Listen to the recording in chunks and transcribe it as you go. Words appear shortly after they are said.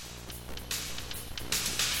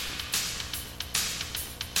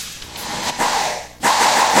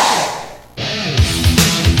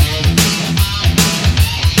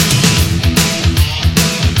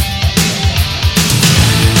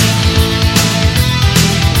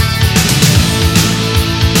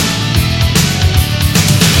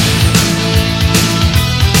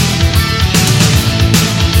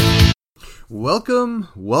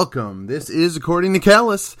Welcome. This is According to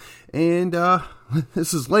Callus, and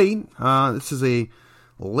this is late. This is a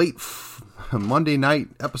late Monday night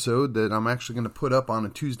episode that I'm actually going to put up on a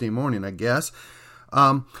Tuesday morning, I guess.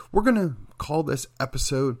 We're going to call this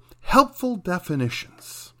episode Helpful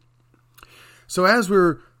Definitions. So as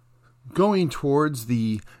we're going towards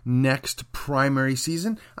the next primary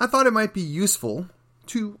season, I thought it might be useful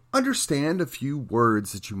to understand a few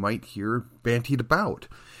words that you might hear bantied about.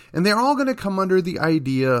 And they're all going to come under the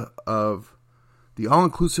idea of the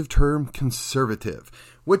all-inclusive term conservative,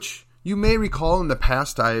 which you may recall in the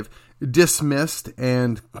past I've dismissed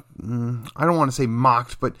and, I don't want to say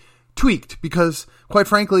mocked, but tweaked, because quite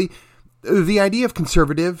frankly, the idea of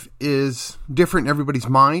conservative is different in everybody's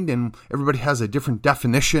mind, and everybody has a different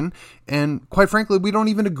definition, and quite frankly, we don't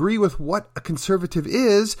even agree with what a conservative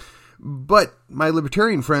is. But my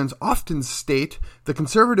libertarian friends often state the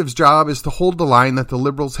conservatives' job is to hold the line that the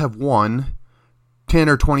liberals have won 10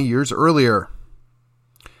 or 20 years earlier.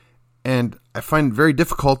 And I find it very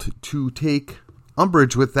difficult to take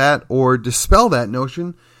umbrage with that or dispel that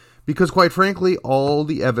notion because, quite frankly, all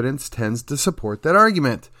the evidence tends to support that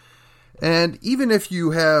argument. And even if you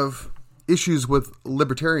have issues with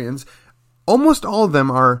libertarians, almost all of them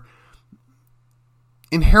are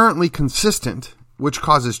inherently consistent, which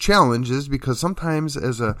causes challenges because sometimes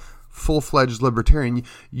as a full-fledged libertarian,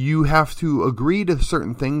 you have to agree to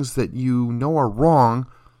certain things that you know are wrong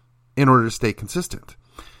in order to stay consistent.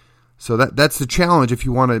 So that's the challenge if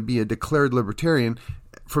you want to be a declared libertarian.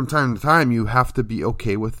 From time to time, you have to be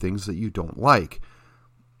okay with things that you don't like.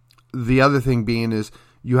 The other thing being is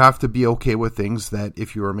you have to be okay with things that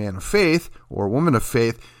if you're a man of faith or a woman of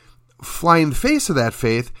faith, fly in the face of that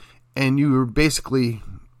faith, and you're basically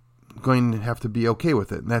going to have to be okay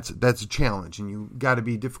with it, and that's a challenge, and you got to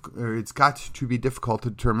be difficult, or it's got to be difficult to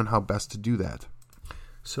determine how best to do that.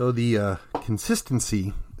 So the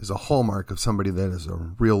consistency is a hallmark of somebody that is a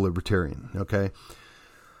real libertarian. Okay,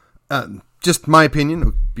 just my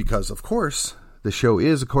opinion, because of course the show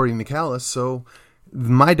is According to Callus, so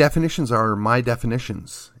my definitions are my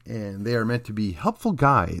definitions, and they are meant to be helpful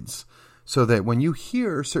guides, so that when you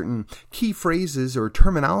hear certain key phrases or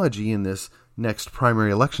terminology in this next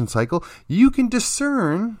primary election cycle, you can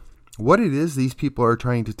discern what it is these people are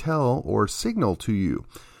trying to tell or signal to you.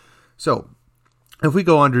 So, if we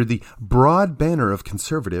go under the broad banner of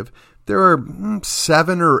conservative, there are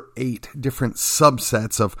 7 or 8 different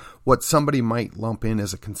subsets of what somebody might lump in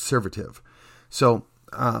as a conservative. So,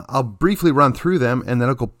 I'll briefly run through them, and then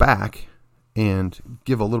I'll go back and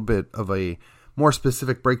give a little bit of a more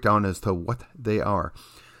specific breakdown as to what they are.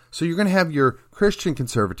 So, you're going to have your Christian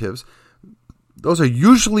conservatives. Those are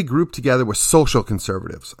usually grouped together with social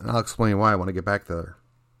conservatives, and I'll explain why I want to get back there.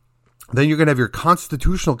 Then you're going to have your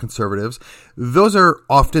constitutional conservatives. Those are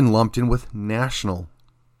often lumped in with national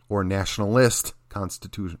or nationalist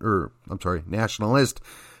nationalist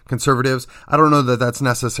conservatives. I don't know that that's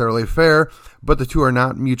necessarily fair, but the two are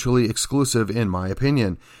not mutually exclusive in my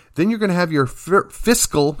opinion. Then you're going to have your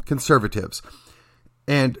fiscal conservatives.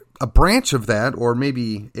 And a branch of that, or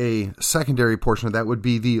maybe a secondary portion of that, would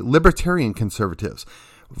be the libertarian conservatives,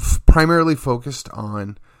 primarily focused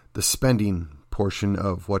on the spending portion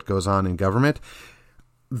of what goes on in government.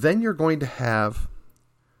 Then you're going to have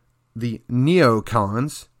the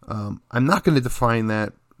neocons. I'm not going to define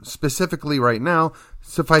that specifically right now.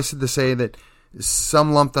 Suffice it to say that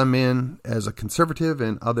some lump them in as a conservative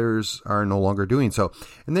and others are no longer doing so.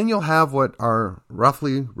 And then you'll have what are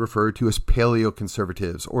roughly referred to as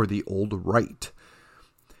paleoconservatives or the old right.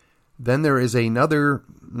 Then there is another,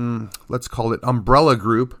 let's call it umbrella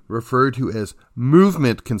group, referred to as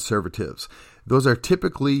movement conservatives. Those are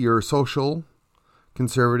typically your social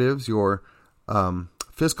conservatives, your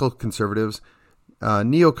fiscal conservatives,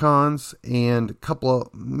 neocons, and a couple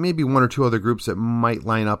of, maybe 1 or 2 other groups that might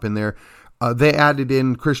line up in there. They added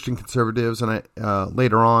in Christian conservatives and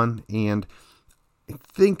later on, and I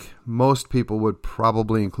think most people would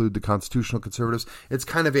probably include the constitutional conservatives. It's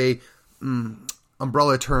kind of a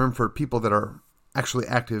umbrella term for people that are actually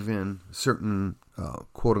active in certain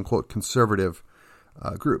quote-unquote conservative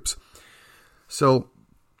groups. So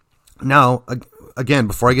now, again,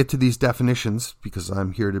 before I get to these definitions, because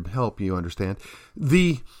I'm here to help you understand,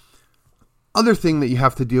 the other thing that you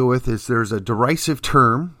have to deal with is there's a derisive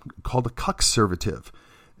term called a cuckservative.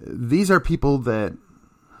 These are people that,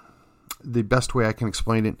 the best way I can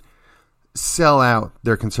explain it, sell out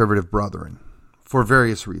their conservative brethren for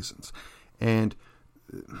various reasons. And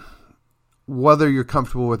whether you're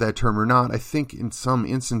comfortable with that term or not, I think in some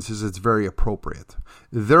instances it's very appropriate.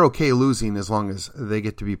 They're okay losing as long as they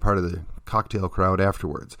get to be part of the cocktail crowd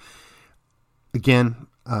afterwards. Again,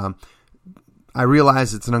 I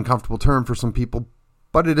realize it's an uncomfortable term for some people,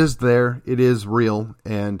 but it is there. It is real,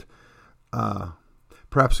 and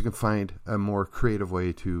perhaps we can find a more creative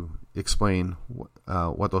way to explain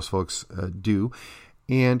what those folks do.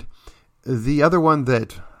 And the other one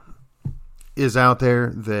that is out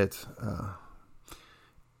there that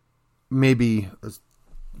maybe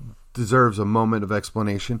deserves a moment of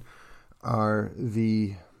explanation are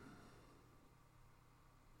the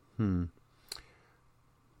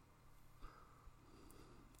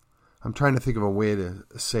I'm trying to think of a way to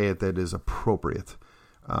say it that is appropriate.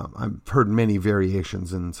 I've heard many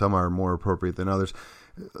variations, and some are more appropriate than others.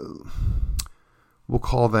 We'll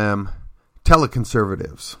call them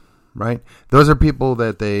teleconservatives, right? Those are people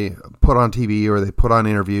that they put on TV or they put on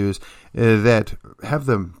interviews that have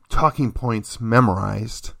the talking points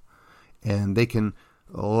memorized, and they can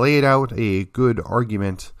lay out a good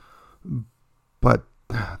argument, but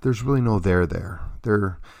there's really no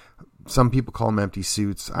there. Some people call them empty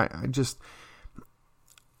suits. I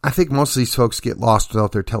think most of these folks get lost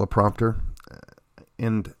without their teleprompter,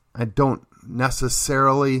 and I don't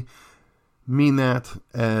necessarily mean that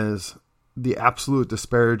as the absolute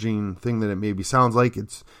disparaging thing that it maybe sounds like.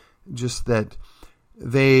 It's just that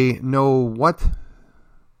they know what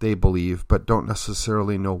they believe, but don't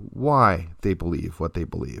necessarily know why they believe what they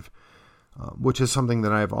believe, which is something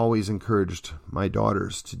that I've always encouraged my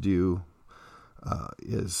daughters to do.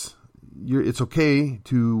 It's okay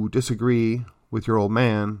to disagree with your old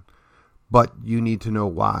man, but you need to know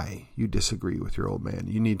why you disagree with your old man.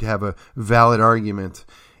 You need to have a valid argument,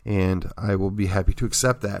 and I will be happy to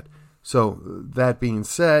accept that. So that being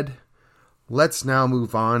said, let's now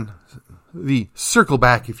move on, circle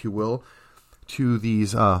back, if you will, to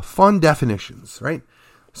these fun definitions, right?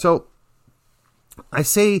 So I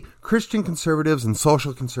say Christian conservatives and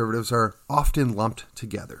social conservatives are often lumped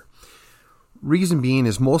together. Reason being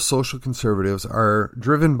is most social conservatives are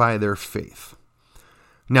driven by their faith.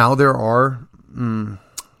 Now, there are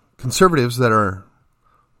conservatives that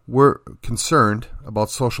were concerned about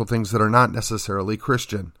social things that are not necessarily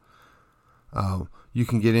Christian. You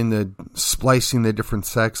can get into splicing the different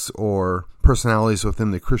sects or personalities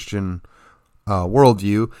within the Christian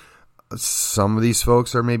worldview. Some of these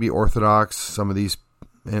folks are maybe Orthodox. Some of these,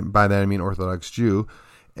 and by that I mean Orthodox Jew,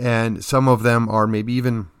 and some of them are maybe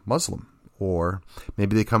even Muslim, or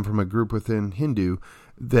maybe they come from a group within Hindu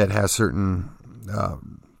that has certain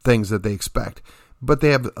things that they expect. But they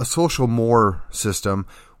have a social more system,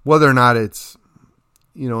 whether or not it's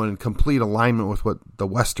in complete alignment with what the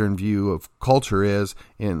Western view of culture is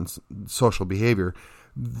and social behavior.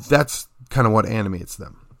 That's kind of what animates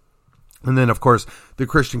them. And then, of course, the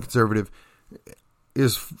Christian conservative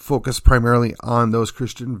is focused primarily on those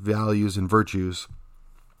Christian values and virtues.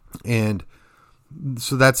 And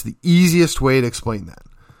so that's the easiest way to explain that.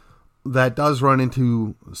 That does run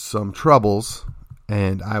into some troubles,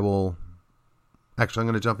 and I'm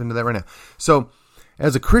going to jump into that right now. So,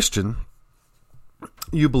 as a Christian,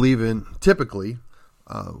 you believe in typically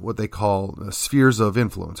what they call spheres of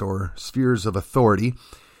influence or spheres of authority.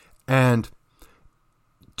 And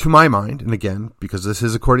to my mind, and again, because this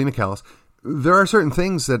is according to Callus, there are certain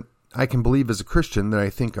things that I can believe as a Christian that I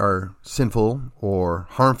think are sinful or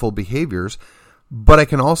harmful behaviors, but I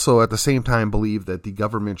can also at the same time believe that the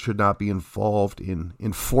government should not be involved in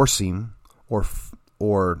enforcing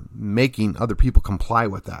or making other people comply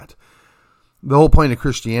with that. The whole point of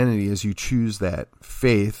Christianity is you choose that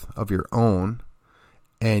faith of your own,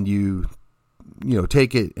 and you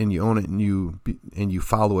take it and you own it, and you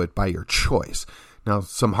follow it by your choice. Now,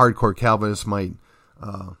 some hardcore Calvinists might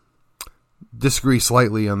disagree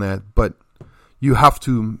slightly on that, but you have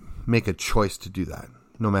to make a choice to do that,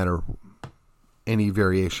 no matter any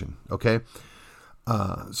variation. Okay,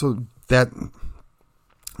 so that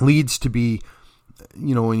leads to be,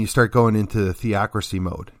 when you start going into theocracy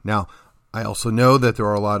mode. Now, I also know that there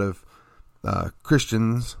are a lot of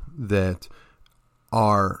Christians that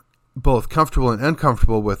are both comfortable and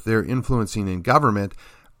uncomfortable with their influencing in government,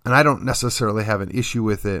 and I don't necessarily have an issue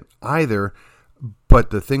with it either. But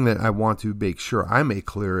the thing that I want to make sure I make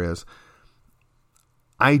clear is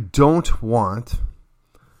I don't want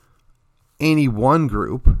any one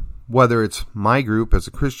group, whether it's my group as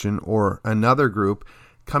a Christian or another group,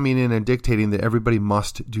 coming in and dictating that everybody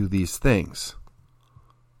must do these things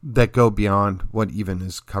that go beyond what even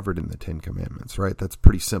is covered in the Ten Commandments, right? That's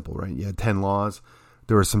pretty simple, right? You had 10 laws.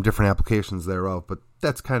 There are some different applications thereof, but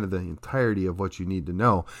that's kind of the entirety of what you need to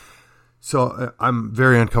know. So I'm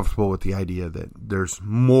very uncomfortable with the idea that there's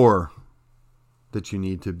more that you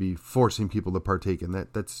need to be forcing people to partake in.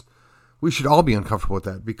 That's we should all be uncomfortable with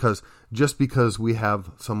that, because just because we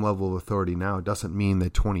have some level of authority now doesn't mean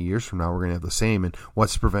that 20 years from now we're going to have the same, and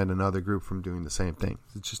what's to prevent another group from doing the same thing.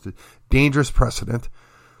 It's just a dangerous precedent.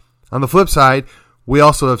 On the flip side, we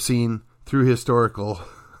also have seen through historical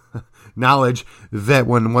knowledge that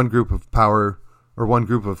when one group of power or one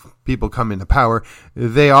group of people come into power,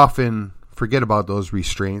 they often forget about those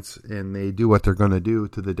restraints and they do what they're going to do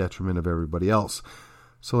to the detriment of everybody else.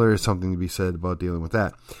 So there is something to be said about dealing with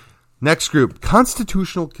that. Next group,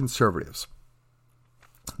 constitutional conservatives.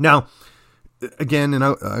 Now, again, and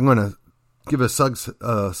I'm going to give a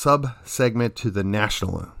sub-segment to the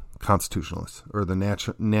national constitutionalists or the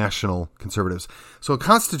national conservatives. So a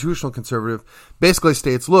constitutional conservative basically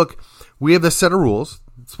states, look, we have this set of rules.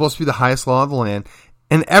 It's supposed to be the highest law of the land,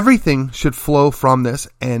 and everything should flow from this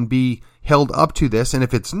and be held up to this. And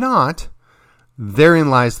if it's not, therein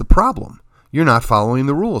lies the problem. You're not following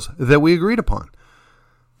the rules that we agreed upon.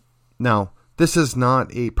 Now, this is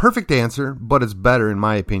not a perfect answer, but it's better, in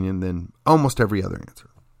my opinion, than almost every other answer.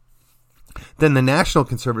 Then the national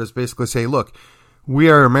conservatives basically say, look, we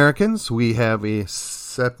are Americans. We have a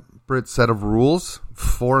separate set of rules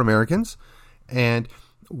for Americans, and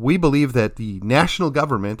we believe that the national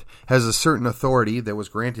government has a certain authority that was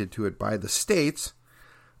granted to it by the states,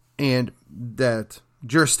 and that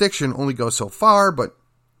jurisdiction only goes so far, but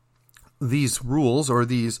these rules or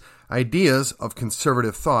these ideas of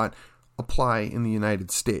conservative thought apply in the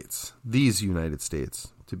United States, these United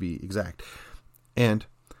States to be exact. And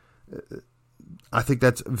I think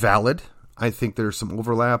that's valid. I think there's some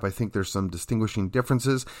overlap. I think there's some distinguishing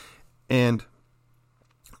differences. And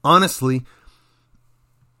honestly,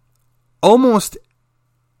 almost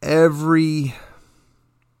every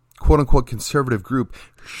quote-unquote conservative group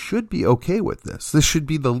should be okay with this. This should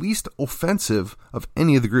be the least offensive of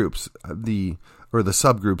any of the groups, the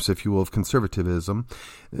subgroups, if you will, of conservatism,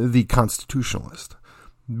 the constitutionalist,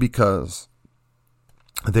 because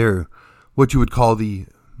they're what you would call the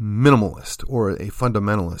minimalist or a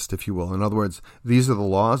fundamentalist, if you will. In other words, these are the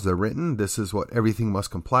laws, they're written, this is what everything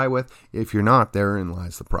must comply with. If you're not, therein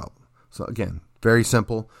lies the problem. So again, very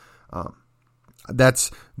simple. That's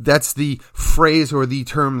the phrase or the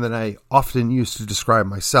term that I often use to describe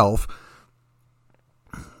myself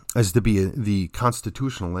as to be the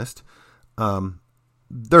constitutionalist.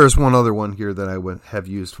 There's one other one here that I would have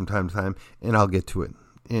used from time to time, and I'll get to it.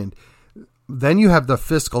 And then you have the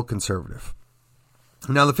fiscal conservative.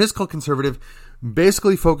 Now, the fiscal conservative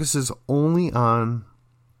basically focuses only on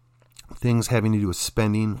things having to do with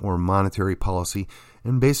spending or monetary policy,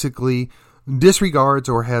 and basically disregards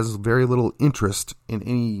or has very little interest in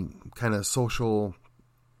any kind of social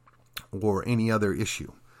or any other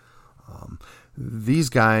issue. These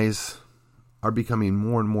guys are becoming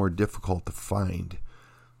more and more difficult to find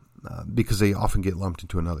because they often get lumped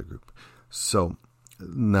into another group. So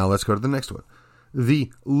now let's go to the next one.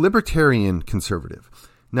 The libertarian conservative.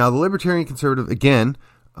 Now, the libertarian conservative, again,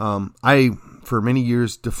 I, for many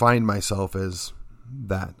years, defined myself as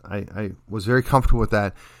that. I was very comfortable with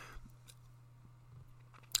that.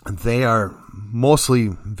 They are mostly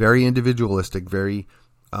very individualistic, very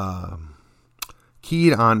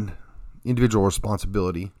keyed on individual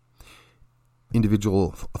responsibility,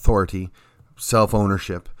 individual authority,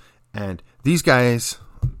 self-ownership. And these guys,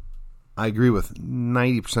 I agree with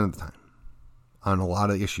 90% of the time on a lot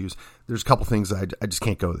of issues. There's a couple things I just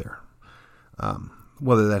can't go there.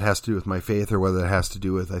 Whether that has to do with my faith or whether that has to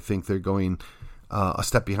do with, I think they're going a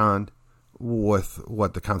step behind with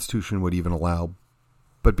what the Constitution would even allow.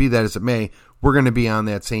 But be that as it may, we're going to be on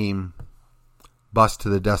that same bus to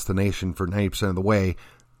the destination for 90% of the way.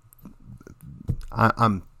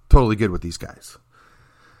 I'm totally good with these guys.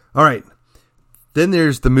 All right. Then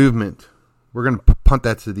there's the movement. We're going to punt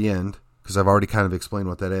that to the end because I've already kind of explained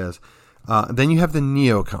what that is. Then you have the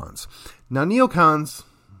neocons. Now, neocons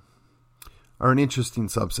are an interesting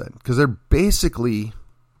subset because they're basically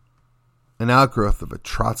an outgrowth of a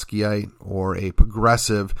Trotskyite or a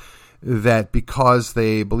progressive that, because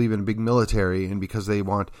they believe in a big military and because they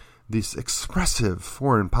want this expressive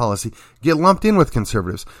foreign policy, get lumped in with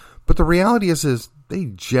conservatives. But the reality is they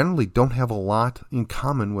generally don't have a lot in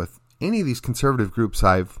common with any of these conservative groups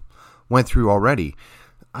I've went through already.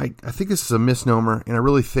 I think this is a misnomer, and I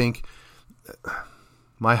really think,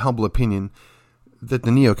 my humble opinion, that the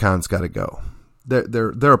neocons got to go.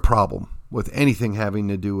 They're a problem with anything having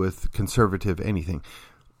to do with conservative anything.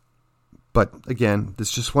 But again, this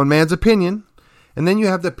is just one man's opinion. And then you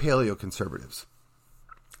have the paleoconservatives.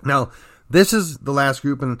 Now, this is the last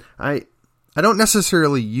group, and I don't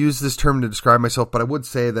necessarily use this term to describe myself, but I would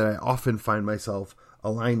say that I often find myself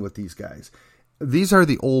aligned with these guys. these are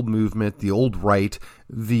the old movement, the old right,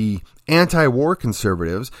 the anti-war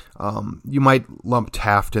conservatives. You might lump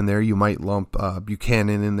Taft in there. You might lump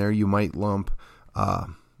Buchanan in there. You might lump, I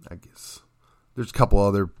guess, there's a couple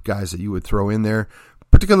other guys that you would throw in there,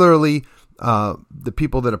 particularly the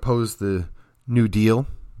people that opposed the New Deal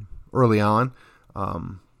early on.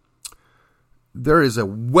 There is a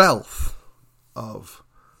wealth of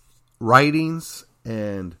writings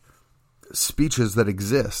and speeches that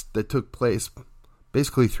exist that took place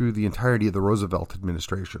basically through the entirety of the Roosevelt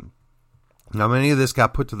administration. Now, many of this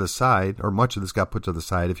got put to the side, or much of this got put to the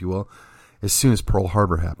side, if you will, as soon as Pearl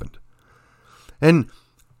Harbor happened. And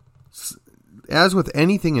as with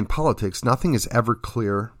anything in politics, nothing is ever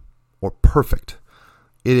clear or perfect.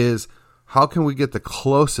 It is, how can we get the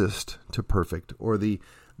closest to perfect or the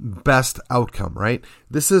best outcome, right?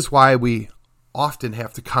 This is why we often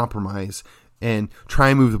have to compromise and try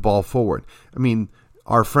and move the ball forward. I mean,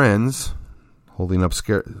 our friends, holding up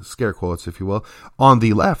scare quotes, if you will, on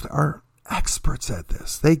the left are experts at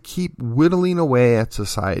this. They keep whittling away at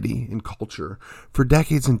society and culture for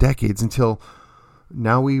decades and decades until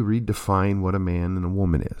now we redefine what a man and a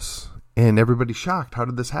woman is. And everybody's shocked. How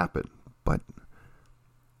did this happen? But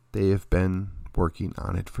they have been working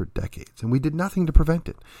on it for decades, and we did nothing to prevent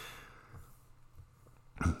it.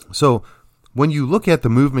 So when you look at the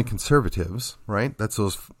movement conservatives, right, that's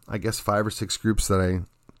those, I guess, 5 or 6 groups that I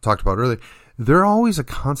talked about earlier, there's always a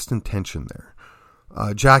constant tension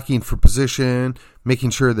there. Jockeying for position,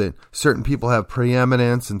 making sure that certain people have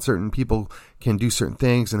preeminence and certain people can do certain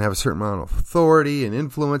things and have a certain amount of authority and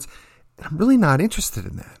influence. And I'm really not interested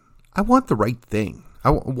in that. I want the right thing.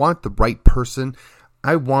 I want the right person.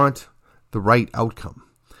 I want the right outcome.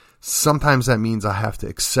 Sometimes that means I have to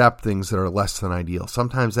accept things that are less than ideal.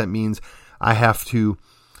 Sometimes that means I have to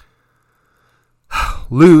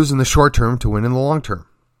lose in the short term to win in the long term.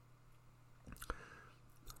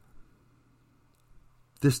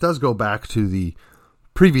 This does go back to the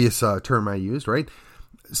previous term I used, right?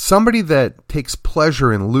 Somebody that takes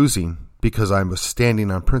pleasure in losing because I was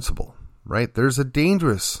standing on principle, right? There's a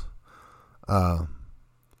dangerous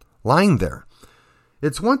line there.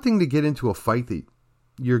 It's one thing to get into a fight that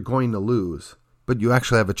you're going to lose, but you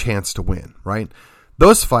actually have a chance to win, right?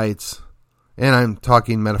 Those fights, and I'm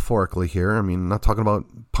talking metaphorically here. I mean, I'm not talking about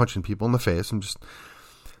punching people in the face. I'm just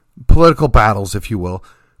political battles, if you will.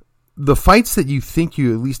 The fights that you think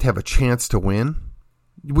you at least have a chance to win,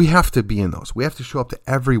 we have to be in those. We have to show up to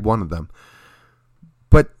every one of them.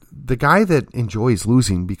 But the guy that enjoys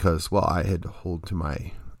losing because, well, I had to hold to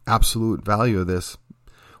my absolute value of this,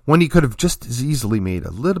 when he could have just as easily made a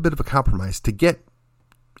little bit of a compromise to get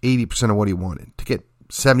 80% of what he wanted, to get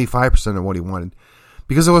 75% of what he wanted,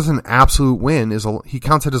 because it was an absolute win, he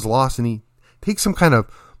counts it as a loss, and he takes some kind of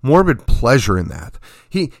morbid pleasure in that.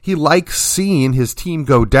 He likes seeing his team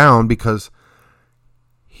go down because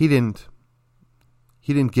he didn't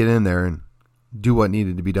get in there and do what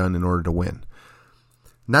needed to be done in order to win.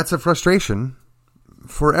 And that's a frustration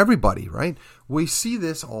for everybody, right? We see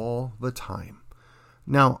this all the time.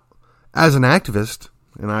 Now, as an activist,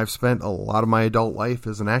 and I've spent a lot of my adult life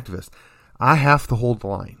as an activist, I have to hold the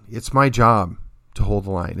line. It's my job to hold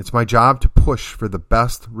the line. It's my job to push for the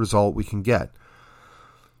best result we can get.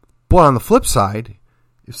 But on the flip side,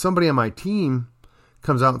 if somebody on my team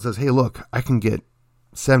comes out and says, hey, look, I can get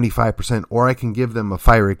 75%, or I can give them a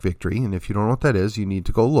Pyrrhic victory, and if you don't know what that is, you need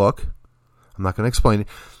to go look. I'm not going to explain it.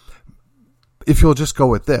 If you'll just go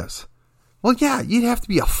with this. Well, yeah, you'd have to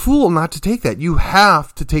be a fool not to take that. You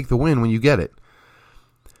have to take the win when you get it.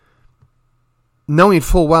 Knowing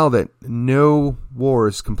full well that no war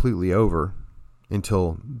is completely over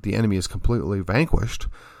until the enemy is completely vanquished.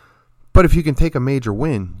 But if you can take a major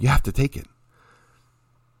win, you have to take it.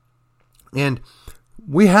 And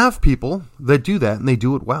we have people that do that, and they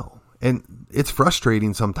do it well. And it's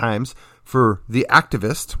frustrating sometimes for the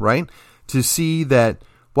activist, right, to see that,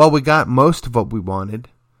 well, we got most of what we wanted,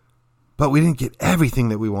 but we didn't get everything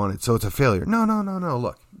that we wanted, so it's a failure. No.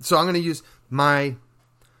 Look, so I'm going to use my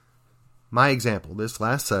example. This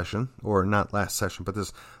last session, or not last session, but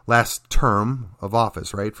this last term of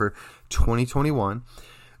office, right, for 2021,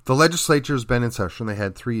 the legislature has been in session. They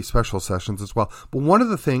had 3 special sessions as well. But one of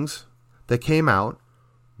the things that came out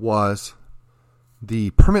was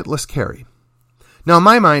the permitless carry. Now, in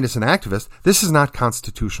my mind, as an activist, this is not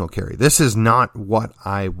constitutional carry. This is not what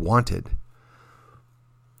I wanted.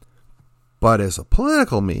 But as a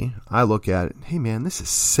political me, I look at it, hey man, this is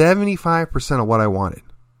 75% of what I wanted.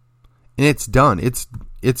 And it's done.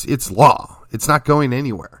 It's law. It's not going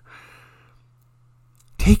anywhere.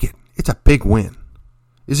 Take it. It's a big win.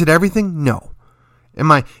 Is it everything? No.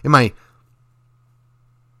 Am I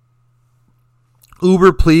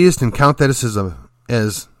uber pleased and count that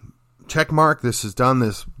as check mark. This is done.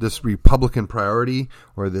 This Republican priority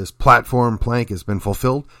or this platform plank has been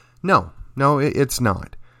fulfilled. No, it's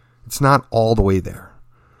not. It's not all the way there.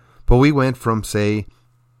 But we went from, say,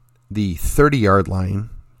 the 30-yard line,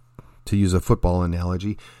 to use a football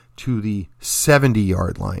analogy, to the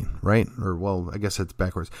 70-yard line, right? Or, well, I guess that's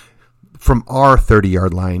backwards. From our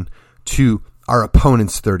 30-yard line to our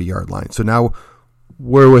opponent's 30-yard line. So now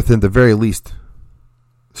we're within the very least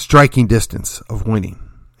striking distance of winning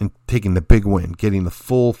and taking the big win, getting the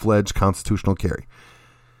full-fledged constitutional carry.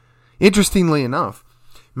 Interestingly enough,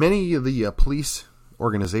 many of the police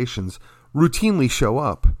organizations routinely show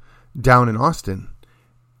up down in Austin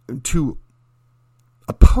to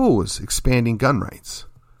oppose expanding gun rights.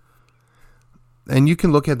 And you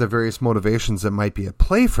can look at the various motivations that might be at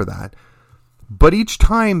play for that, but each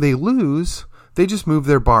time they lose, they just move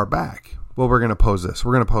their bar back. Well, we're going to oppose this.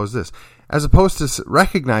 We're going to oppose this. As opposed to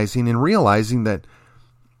recognizing and realizing that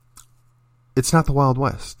it's not the Wild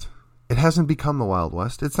West. It hasn't become the Wild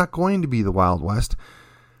West. It's not going to be the Wild West.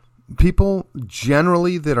 People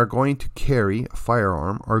generally that are going to carry a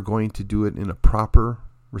firearm are going to do it in a proper,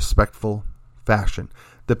 respectful fashion.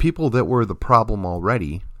 The people that were the problem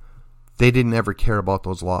already, they didn't ever care about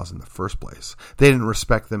those laws in the first place. They didn't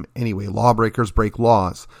respect them anyway. Lawbreakers break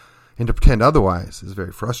laws, and to pretend otherwise is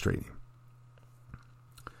very frustrating.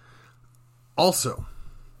 Also,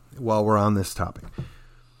 while we're on this topic,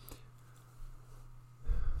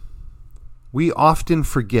 we often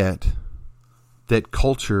forget that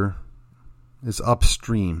culture is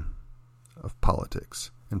upstream of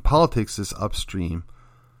politics, and politics is upstream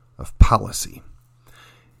of policy.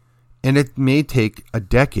 And it may take a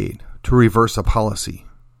decade to reverse a policy,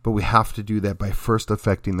 but we have to do that by first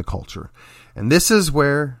affecting the culture. And this is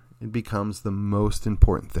where it becomes the most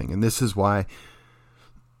important thing. And this is why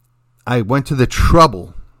I went to the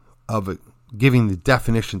trouble of giving the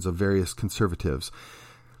definitions of various conservatives.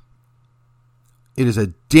 It is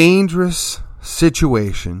a dangerous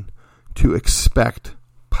situation to expect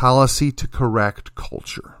policy to correct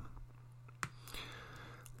culture.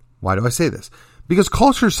 Why do I say this? Because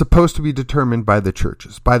culture is supposed to be determined by the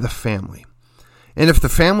churches, by the family. And if the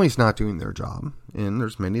family's not doing their job, and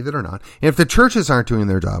there's many that are not, and if the churches aren't doing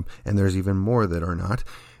their job, and there's even more that are not,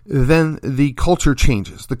 then the culture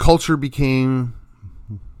changes. The culture became,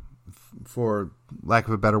 for lack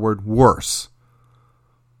of a better word, worse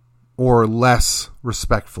or less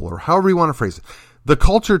respectful, or however you want to phrase it. The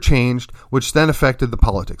culture changed, which then affected the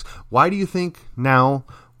politics. Why do you think now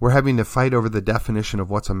we're having to fight over the definition of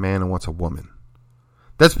what's a man and what's a woman?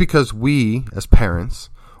 That's because we as parents,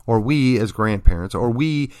 or we as grandparents, or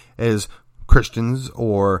we as Christians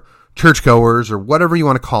or churchgoers, or whatever you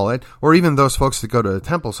want to call it, or even those folks that go to a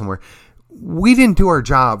temple somewhere, we didn't do our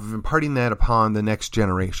job of imparting that upon the next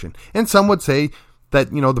generation. And some would say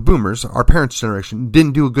that, the boomers, our parents' generation,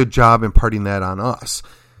 didn't do a good job imparting that on us.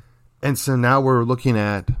 And so now we're looking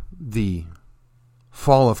at the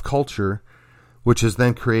fall of culture, which has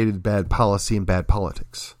then created bad policy and bad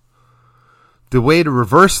politics. The way to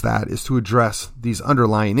reverse that is to address these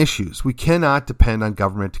underlying issues. We cannot depend on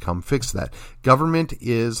government to come fix that. Government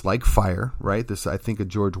is like fire, right? This, I think, a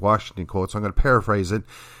George Washington quote, so I'm going to paraphrase it.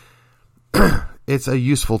 It's a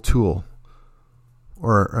useful tool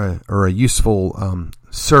or a useful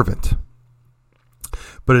servant,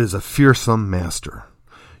 but it is a fearsome master.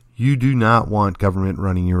 You do not want government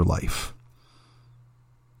running your life.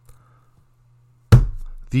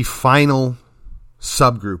 The final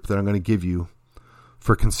subgroup that I'm going to give you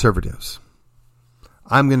for conservatives,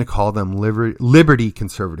 I'm going to call them liberty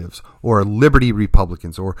conservatives, or liberty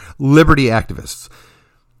Republicans, or liberty activists.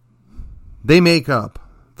 They make up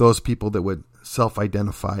those people that would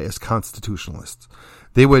self-identify as constitutionalists.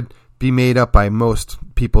 They would be made up by most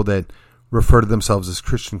people that refer to themselves as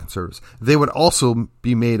Christian conservatives. They would also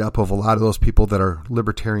be made up of a lot of those people that are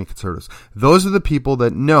libertarian conservatives. Those are the people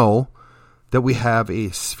that know that we have a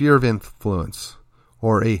sphere of influence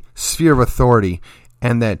or a sphere of authority,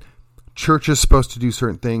 and that church is supposed to do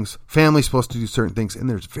certain things, family's supposed to do certain things, and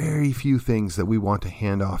there's very few things that we want to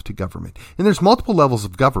hand off to government. And there's multiple levels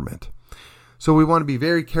of government. So we want to be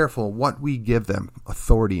very careful what we give them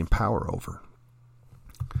authority and power over.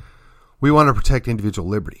 We want to protect individual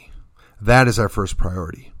liberty. That is our first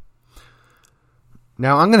priority.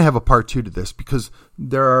 Now, I'm going to have a part 2 to this because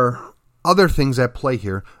there are other things at play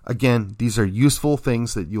here. Again, these are useful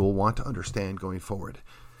things that you'll want to understand going forward.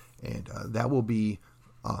 And that will be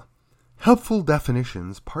Helpful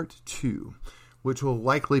Definitions Part 2, which will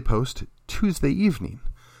likely post Tuesday evening.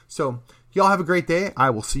 So, y'all have a great day.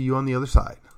 I will see you on the other side.